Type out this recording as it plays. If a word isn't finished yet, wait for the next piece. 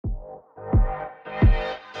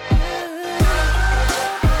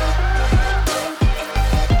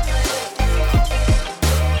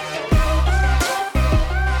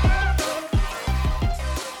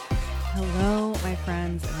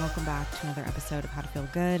episode of How to Feel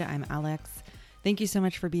Good. I'm Alex. Thank you so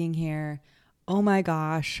much for being here. Oh my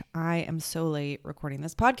gosh, I am so late recording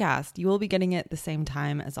this podcast. You will be getting it the same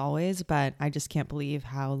time as always, but I just can't believe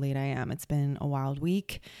how late I am. It's been a wild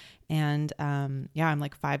week, and I'm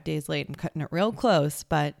like 5 days late. I'm cutting it real close,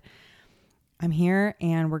 but I'm here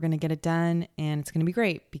and we're going to get it done, and it's going to be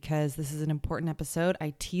great because this is an important episode.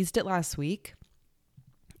 I teased it last week.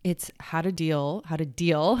 It's how to deal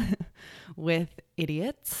with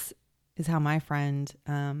idiots is how my friend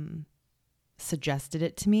suggested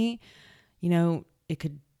it to me. You know,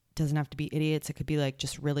 doesn't have to be idiots. It could be like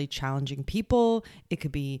just really challenging people. It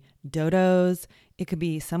could be dodos. It could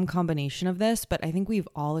be some combination of this, but I think we've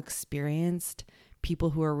all experienced people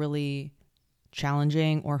who are really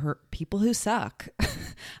challenging or people who suck.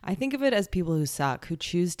 I think of it as people who suck, who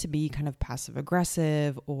choose to be kind of passive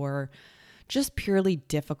aggressive or just purely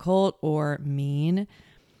difficult or mean.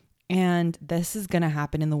 And this is going to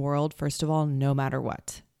happen in the world, first of all, no matter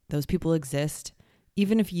what. Those people exist.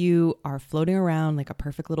 Even if you are floating around like a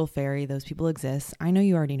perfect little fairy, those people exist. I know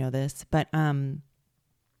you already know this, but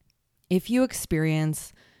if you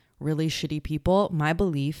experience really shitty people, my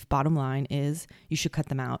belief, bottom line, is you should cut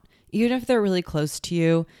them out. Even if they're really close to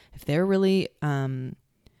you, if they're really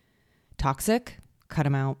toxic, cut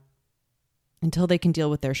them out until they can deal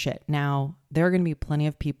with their shit. Now, there are going to be plenty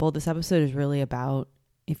of people. This episode is really about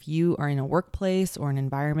if you are in a workplace or an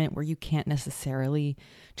environment where you can't necessarily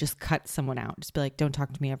just cut someone out, just be like, don't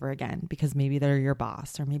talk to me ever again, because maybe they're your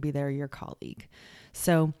boss or maybe they're your colleague.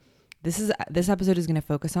 So this episode is going to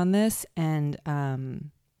focus on this. And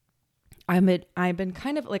I've been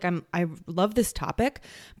kind of like, I love this topic,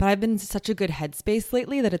 but I've been in such a good headspace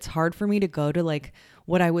lately that it's hard for me to go to like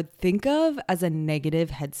what I would think of as a negative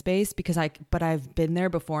headspace but I've been there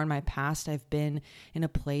before in my past. I've been in a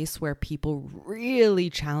place where people really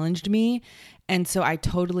challenged me. And so I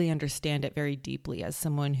totally understand it very deeply as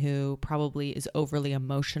someone who probably is overly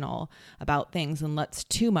emotional about things and lets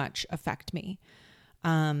too much affect me.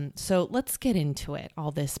 So let's get into it,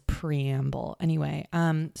 all this preamble. Anyway,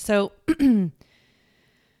 so the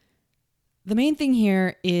main thing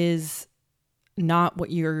here is not what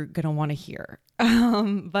you're going to want to hear.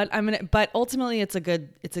 But ultimately it's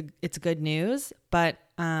good news, but,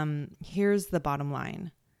 here's the bottom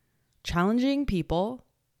line. Challenging people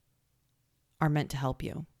are meant to help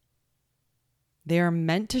you. They are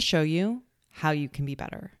meant to show you how you can be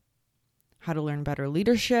better, how to learn better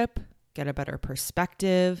leadership, get a better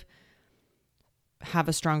perspective, have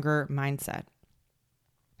a stronger mindset.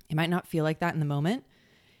 It might not feel like that in the moment.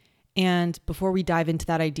 And before we dive into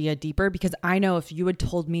that idea deeper, because I know if you had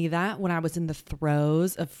told me that when I was in the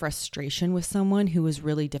throes of frustration with someone who was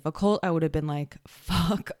really difficult, I would have been like,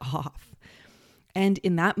 fuck off. And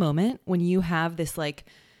in that moment, when you have this like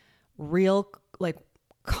real like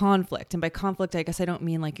conflict, and by conflict, I guess I don't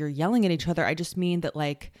mean like you're yelling at each other. I just mean that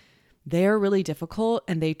like they're really difficult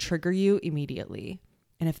and they trigger you immediately.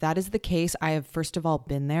 And if that is the case, I have first of all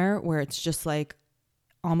been there where it's just like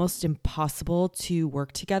almost impossible to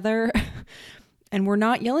work together. And we're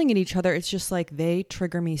not yelling at each other. It's just like they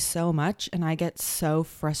trigger me so much and I get so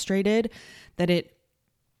frustrated that it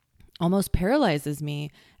almost paralyzes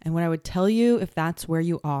me. And what I would tell you, if that's where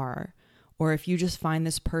you are, or if you just find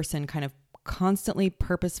this person kind of constantly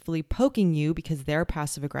purposefully poking you because they're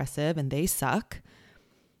passive aggressive and they suck,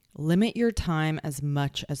 limit your time as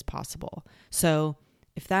much as possible. So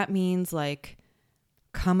if that means like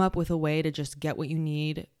come up with a way to just get what you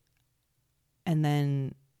need and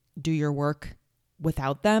then do your work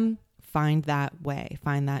without them, find that way,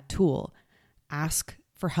 find that tool. Ask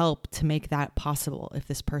for help to make that possible if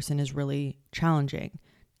this person is really challenging.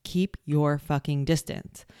 Keep your fucking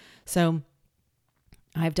distance. So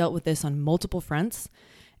I've dealt with this on multiple fronts,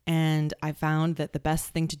 and I found that the best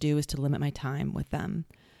thing to do is to limit my time with them.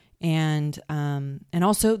 And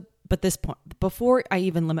also, but this point, before I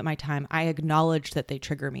even limit my time, I acknowledge that they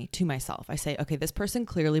trigger me to myself. I say, okay, this person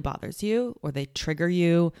clearly bothers you, or they trigger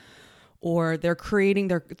you, or they're kicking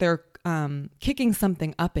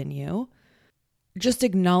something up in you. Just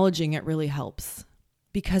acknowledging it really helps,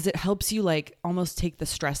 because it helps you like almost take the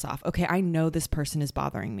stress off. Okay, I know this person is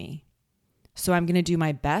bothering me, so I'm going to do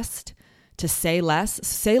my best to say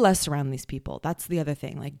less around these people. That's the other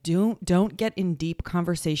thing. Like don't get in deep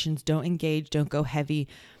conversations. Don't engage. Don't go heavy.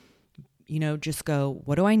 Just go,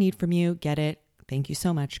 what do I need from you? Get it. Thank you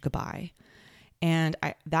so much. Goodbye. And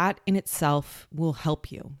that in itself will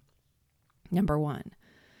help you. Number one.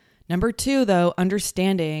 Number two, though,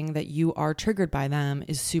 understanding that you are triggered by them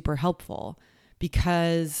is super helpful,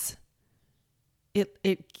 because it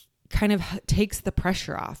kind of takes the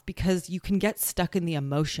pressure off, because you can get stuck in the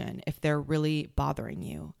emotion if they're really bothering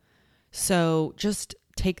you. So just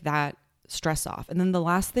take that stress off. And then the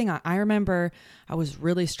last thing, I remember I was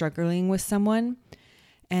really struggling with someone,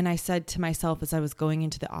 and I said to myself as I was going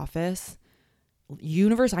into the office,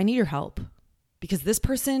 universe, I need your help, because this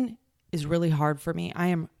person is really hard for me.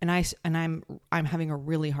 I'm having a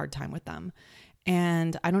really hard time with them.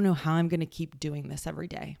 And I don't know how I'm going to keep doing this every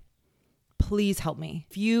day. Please help me.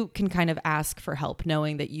 If you can kind of ask for help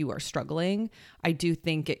knowing that you are struggling, I do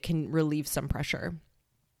think it can relieve some pressure.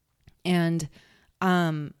 And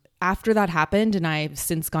after that happened, and I've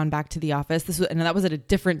since gone back to the office, that was at a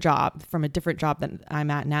different job, from a different job that I'm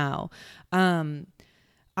at now.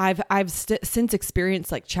 I've since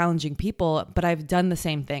experienced like challenging people, but I've done the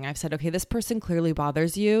same thing. I've said, okay, this person clearly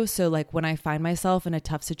bothers you. So like when I find myself in a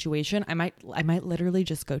tough situation, I might literally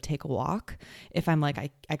just go take a walk if I'm like,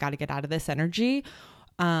 I got to get out of this energy.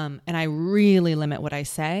 And I really limit what I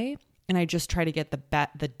say, and I just try to get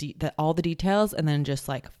all the details, and then just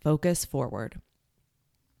like focus forward.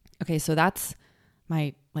 Okay. So that's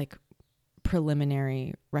my like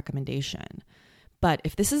preliminary recommendation. But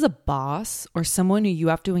if this is a boss or someone who you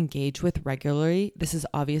have to engage with regularly, this is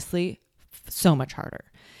obviously so much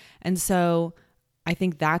harder. And so I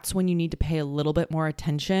think that's when you need to pay a little bit more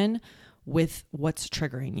attention with what's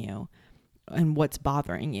triggering you and what's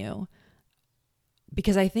bothering you.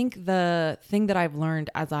 Because I think the thing that I've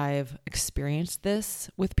learned as I've experienced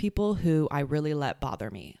this with people who I really let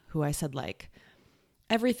bother me, who I said like,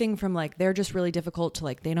 everything from like, they're just really difficult to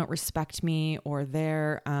like, they don't respect me, or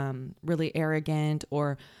they're really arrogant,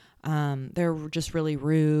 or they're just really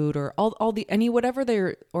rude, or whatever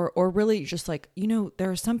they're, or really just like,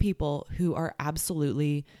 there are some people who are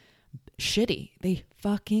absolutely shitty. They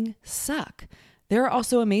fucking suck. There are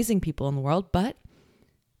also amazing people in the world, but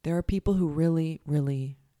there are people who really,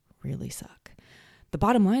 really, really suck. The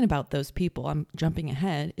bottom line about those people, I'm jumping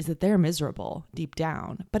ahead, is that they're miserable deep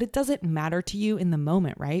down, but it doesn't matter to you in the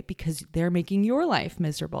moment, right? Because they're making your life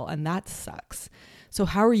miserable, and that sucks. So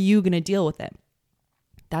how are you going to deal with it?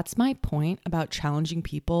 That's my point about challenging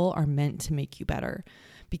people are meant to make you better.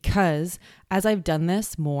 Because as I've done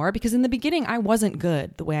this more, because in the beginning I wasn't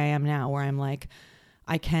good the way I am now, where I'm like,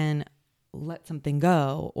 I can let something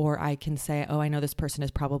go, or I can say, oh, I know this person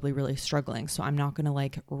is probably really struggling, so I'm not going to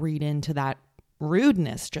like read into that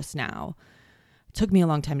rudeness just now. It took me a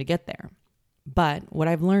long time to get there. But what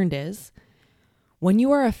I've learned is when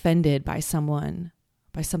you are offended by someone,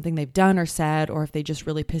 by something they've done or said, or if they just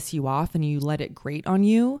really piss you off and you let it grate on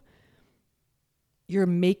you, you're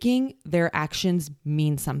making their actions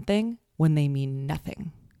mean something when they mean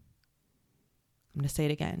nothing. I'm going to say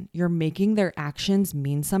it again. You're making their actions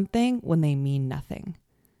mean something when they mean nothing.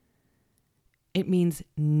 It means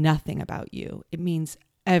nothing about you. It means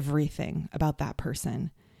everything about that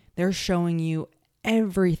person. They're showing you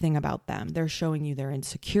everything about them. They're showing you their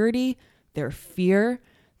insecurity, their fear,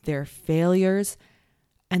 their failures,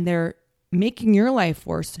 and they're making your life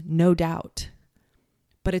worse, no doubt.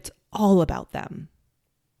 But it's all about them.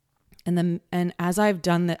 And as I've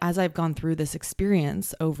gone through this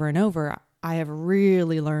experience over and over, I have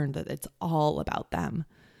really learned that it's all about them.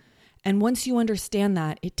 And once you understand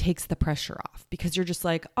that, it takes the pressure off, because you're just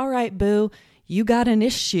like, all right, boo, you got an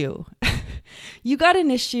issue. You got an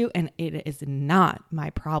issue, and it is not my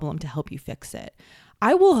problem to help you fix it.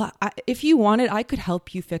 If you wanted, I could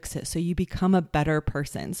help you fix it so you become a better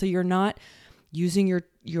person. So you're not using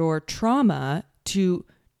your trauma to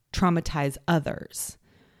traumatize others.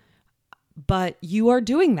 But you are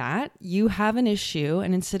doing that. You have an issue,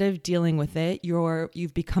 and instead of dealing with it,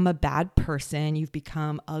 you've become a bad person. You've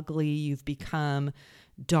become ugly. You've become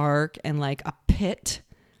dark and like a pit.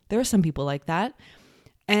 There are some people like that.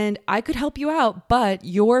 And I could help you out, but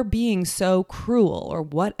you're being so cruel or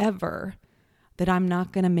whatever that I'm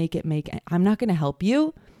not going to I'm not going to help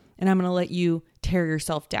you, and I'm going to let you tear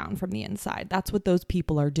yourself down from the inside. That's what those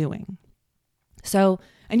people are doing. So,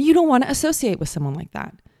 and you don't want to associate with someone like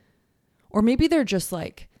that. Or maybe they're just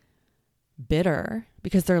like bitter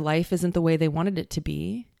because their life isn't the way they wanted it to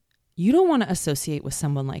be. You don't want to associate with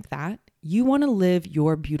someone like that. You want to live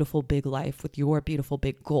your beautiful big life with your beautiful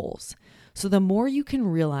big goals. So the more you can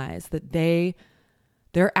realize that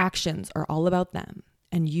their actions are all about them,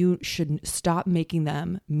 and you should stop making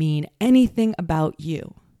them mean anything about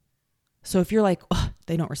you. So if you're like, oh,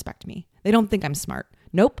 they don't respect me, they don't think I'm smart.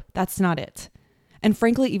 Nope, that's not it. And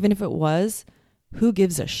frankly, even if it was, who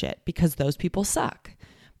gives a shit? Because those people suck.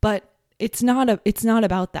 But it's not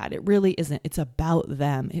about that. It really isn't. It's about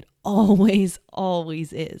them. It always,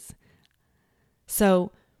 always is.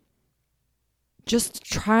 So just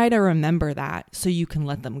try to remember that so you can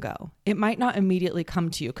let them go. It might not immediately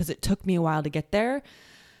come to you because it took me a while to get there.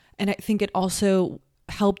 And I think it also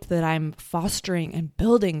helped that I'm fostering and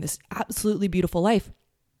building this absolutely beautiful life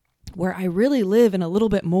where I really live in a little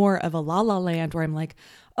bit more of a la la land where I'm like,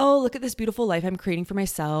 oh, look at this beautiful life I'm creating for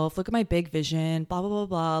myself. Look at my big vision, blah, blah, blah,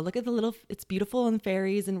 blah. Look at it's beautiful and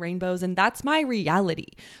fairies and rainbows. And that's my reality.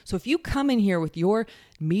 So if you come in here with your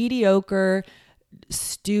mediocre,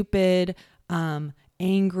 stupid,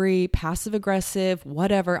 angry, passive aggressive,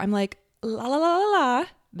 whatever, I'm like, la, la, la, la, la.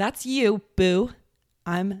 That's you, boo.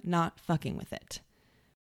 I'm not fucking with it.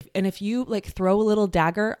 And if you like throw a little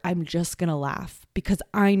dagger, I'm just going to laugh because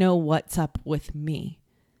I know what's up with me.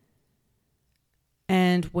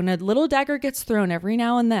 And when a little dagger gets thrown every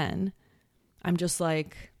now and then, I'm just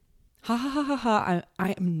like, ha ha ha ha ha.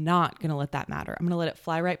 I am not going to let that matter. I'm going to let it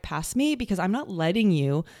fly right past me because I'm not letting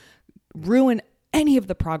you ruin any of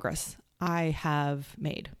the progress I have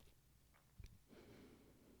made.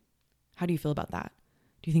 How do you feel about that?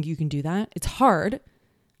 Do you think you can do that? It's hard,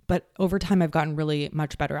 but over time I've gotten really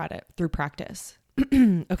much better at it through practice.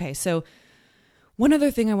 Okay, so one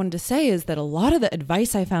other thing I wanted to say is that a lot of the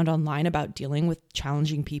advice I found online about dealing with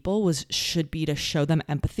challenging people should be to show them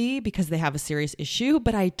empathy because they have a serious issue.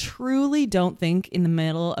 But I truly don't think in the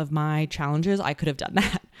middle of my challenges, I could have done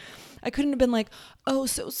that. I couldn't have been like, oh,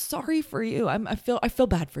 so sorry for you. I feel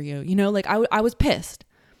bad for you. You know, like I was pissed.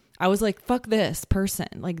 I was like, fuck this person,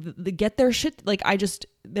 like get their shit. Like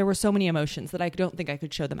there were so many emotions that I don't think I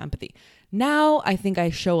could show them empathy. Now I think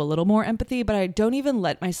I show a little more empathy, but I don't even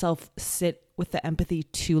let myself sit with the empathy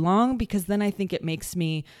too long because then I think it makes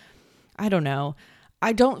me, I don't know.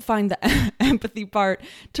 I don't find the empathy part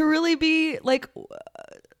to really be like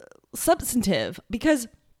substantive because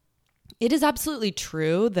it is absolutely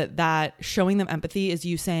true that showing them empathy is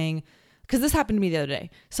you saying, because this happened to me the other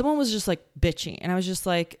day. Someone was just like bitchy and I was just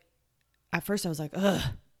like, at first I was like, ugh,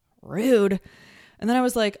 rude. And then I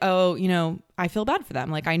was like, oh, you know, I feel bad for them.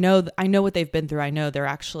 Like I know what they've been through. I know they're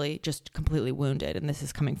actually just completely wounded and this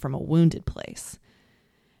is coming from a wounded place.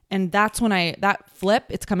 And that's when that flip,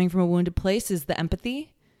 it's coming from a wounded place is the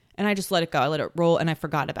empathy. And I just let it go. I let it roll and I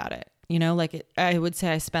forgot about it. You know, like I would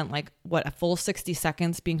say I spent like a full 60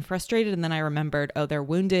 seconds being frustrated. And then I remembered, oh, they're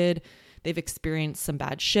wounded. They've experienced some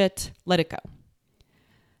bad shit. Let it go.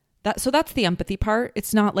 So that's the empathy part.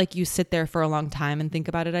 It's not like you sit there for a long time and think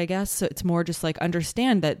about it, I guess. So it's more just like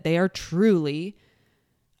understand that they are truly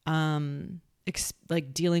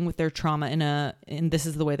like dealing with their trauma and this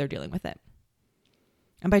is the way they're dealing with it.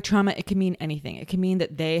 And by trauma, it can mean anything. It can mean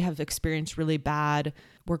that they have experienced really bad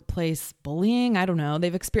workplace bullying. I don't know.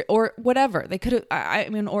 They've experienced or whatever. They could have, I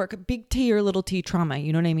mean, or big T or little t trauma.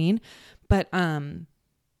 You know what I mean? But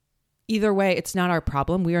either way, it's not our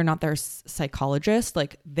problem. We are not their psychologists.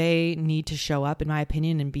 Like they need to show up, in my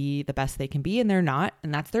opinion, and be the best they can be. And they're not.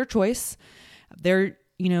 And that's their choice. You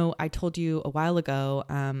know, I told you a while ago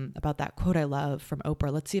about that quote I love from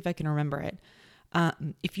Oprah. Let's see if I can remember it.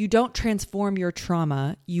 If you don't transform your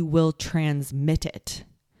trauma, you will transmit it.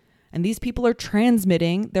 And these people are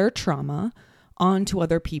transmitting their trauma onto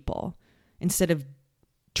other people instead of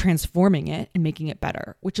transforming it and making it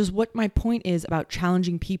better, which is what my point is about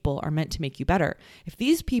challenging people are meant to make you better. If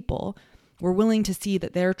these people were willing to see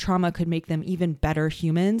that their trauma could make them even better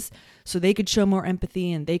humans, so they could show more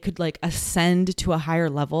empathy and they could like ascend to a higher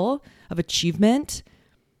level of achievement,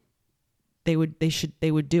 they would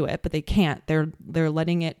do it, but they can't. They're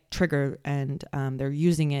letting it trigger and they're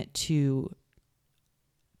using it to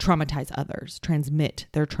traumatize others, transmit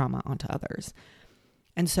their trauma onto others.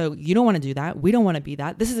 And so you don't want to do that. We don't want to be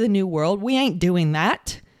that. This is a new world. We ain't doing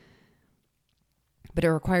that. But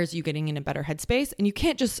it requires you getting in a better headspace. And you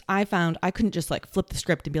can't just, I found I couldn't just like flip the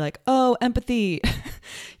script and be like, oh, empathy.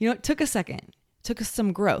 You know, it took a second. It took us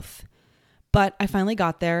some growth. But I finally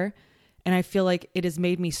got there. And I feel like it has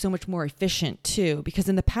made me so much more efficient too. Because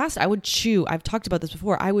in the past, I would chew. I've talked about this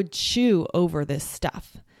before. I would chew over this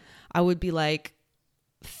stuff. I would be like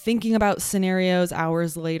thinking about scenarios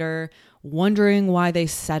hours later, wondering why they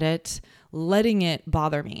said it, letting it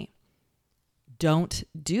bother me. Don't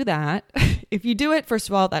do that. If you do it, first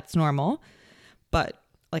of all, that's normal. But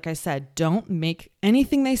like I said, don't make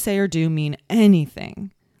anything they say or do mean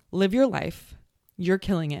anything. Live your life. You're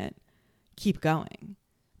killing it. Keep going.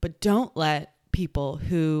 But don't let people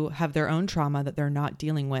who have their own trauma that they're not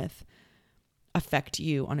dealing with affect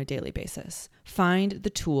you on a daily basis. Find the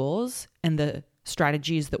tools and the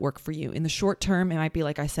strategies that work for you. In the short term, it might be,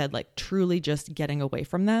 like I said, like truly just getting away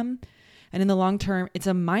from them. And in the long term, it's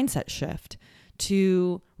a mindset shift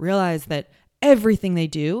to realize that everything they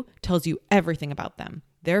do tells you everything about them,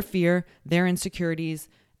 their fear, their insecurities,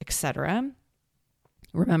 etc.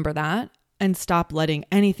 Remember that and stop letting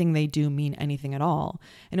anything they do mean anything at all.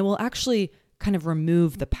 And it will actually kind of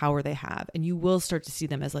remove the power they have, and you will start to see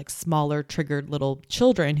them as like smaller, triggered little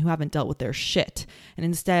children who haven't dealt with their shit and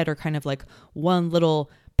instead are kind of like one little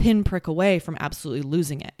pinprick away from absolutely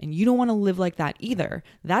losing it. And you don't want to live like that either.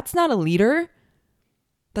 That's not a leader.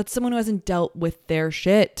 That's someone who hasn't dealt with their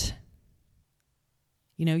shit.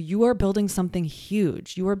 You know, you are building something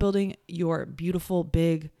huge. You are building your beautiful,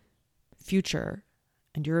 big future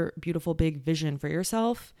and your beautiful, big vision for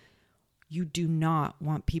yourself. You do not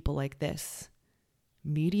want people like this,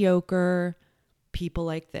 mediocre people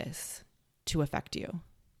like this, to affect you.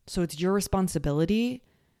 So it's your responsibility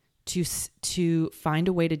to find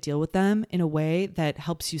a way to deal with them in a way that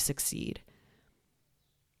helps you succeed.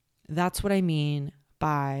 That's what I mean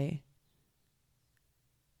by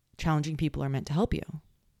challenging people are meant to help you.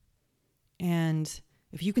 And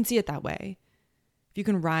if you can see it that way, if you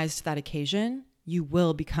can rise to that occasion, you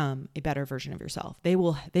will become a better version of yourself. They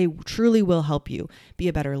truly will help you be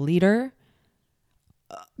a better leader,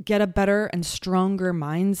 get a better and stronger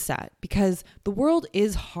mindset, because the world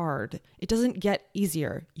is hard. It doesn't get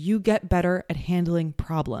easier. You get better at handling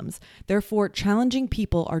problems. Therefore, challenging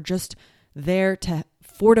people are just there to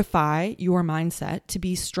fortify your mindset to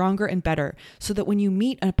be stronger and better, so that when you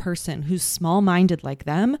meet a person who's small-minded like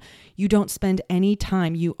them, you don't spend any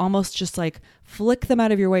time. You almost just like flick them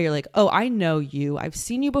out of your way. You're like, oh, I know you. I've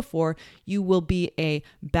seen you before. You will be a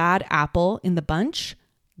bad apple in the bunch.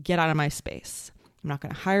 Get out of my space. I'm not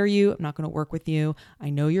going to hire you. I'm not going to work with you.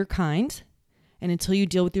 I know you're kind. And until you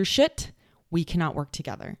deal with your shit, we cannot work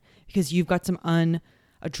together, because you've got some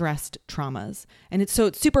unaddressed traumas. And it's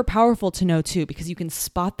super powerful to know too, because you can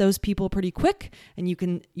spot those people pretty quick, and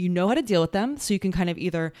you know how to deal with them. So you can kind of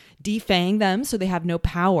either defang them so they have no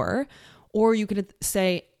power, or you could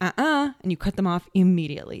say, and you cut them off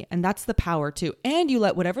immediately. And that's the power too. And you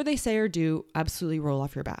let whatever they say or do absolutely roll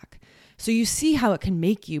off your back. So you see how it can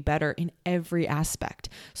make you better in every aspect.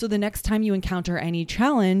 So the next time you encounter any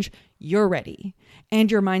challenge, you're ready.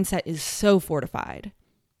 And your mindset is so fortified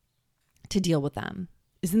to deal with them.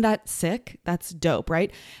 Isn't that sick? That's dope,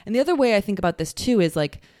 right? And the other way I think about this too is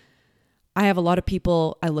like, I have a lot of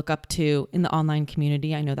people I look up to in the online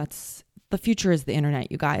community. I know the future is the internet,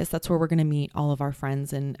 you guys. That's where we're going to meet all of our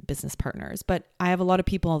friends and business partners. But I have a lot of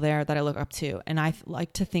people there that I look up to. And I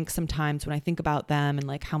like to think sometimes when I think about them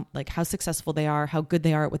and how successful they are, how good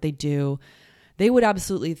they are at what they do, they would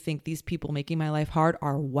absolutely think these people making my life hard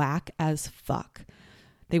are whack as fuck.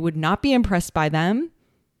 They would not be impressed by them.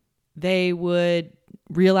 They would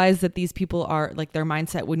realize that these people are like, their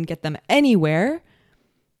mindset wouldn't get them anywhere,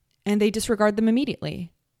 and they disregard them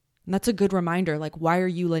immediately. And that's a good reminder. Like, why are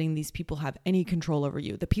you letting these people have any control over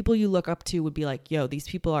you? The people you look up to would be like, yo, these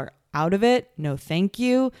people are out of it. No, thank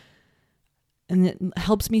you. And it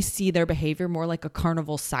helps me see their behavior more like a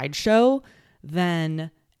carnival sideshow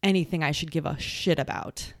than anything I should give a shit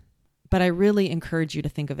about. But I really encourage you to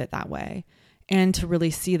think of it that way, and to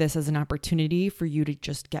really see this as an opportunity for you to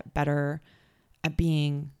just get better at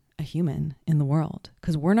being a human in the world.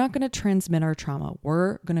 Because we're not going to transmit our trauma.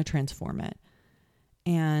 We're going to transform it.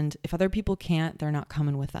 And if other people can't, they're not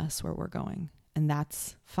coming with us where we're going. And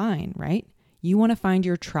that's fine, right? You want to find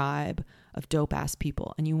your tribe of dope ass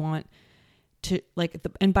people, and you want to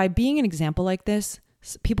and by being an example like this,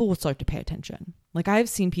 people will start to pay attention. Like, I've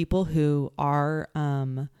seen people who are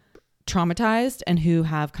traumatized and who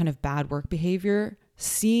have kind of bad work behavior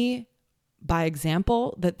see by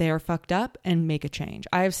example that they are fucked up and make a change.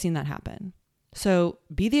 I have seen that happen. So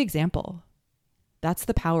be the example. That's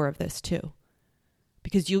the power of this too.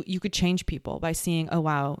 Because you could change people by seeing, oh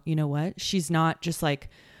wow, you know what? She's not just like,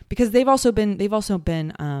 because they've also been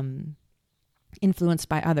influenced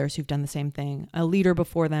by others who've done the same thing. A leader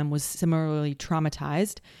before them was similarly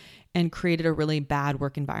traumatized and created a really bad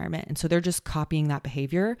work environment. And so they're just copying that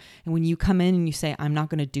behavior. And when you come in and you say, I'm not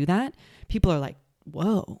going to do that, people are like,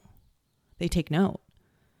 whoa, they take note.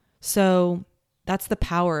 So that's the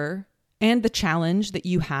power and the challenge that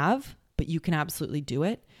you have, but you can absolutely do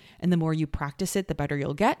it. And the more you practice it, the better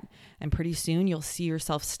you'll get. And pretty soon you'll see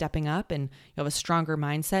yourself stepping up, and you'll have a stronger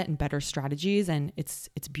mindset and better strategies. And it's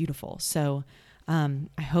beautiful. So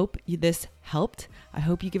I hope this helped. I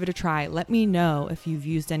hope you give it a try. Let me know if you've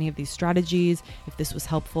used any of these strategies, if this was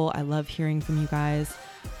helpful. I love hearing from you guys.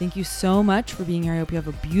 Thank you so much for being here. I hope you have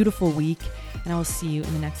a beautiful week, and I will see you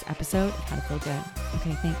in the next episode of How to Feel Good.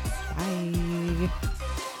 Okay, thanks.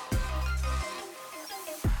 Bye.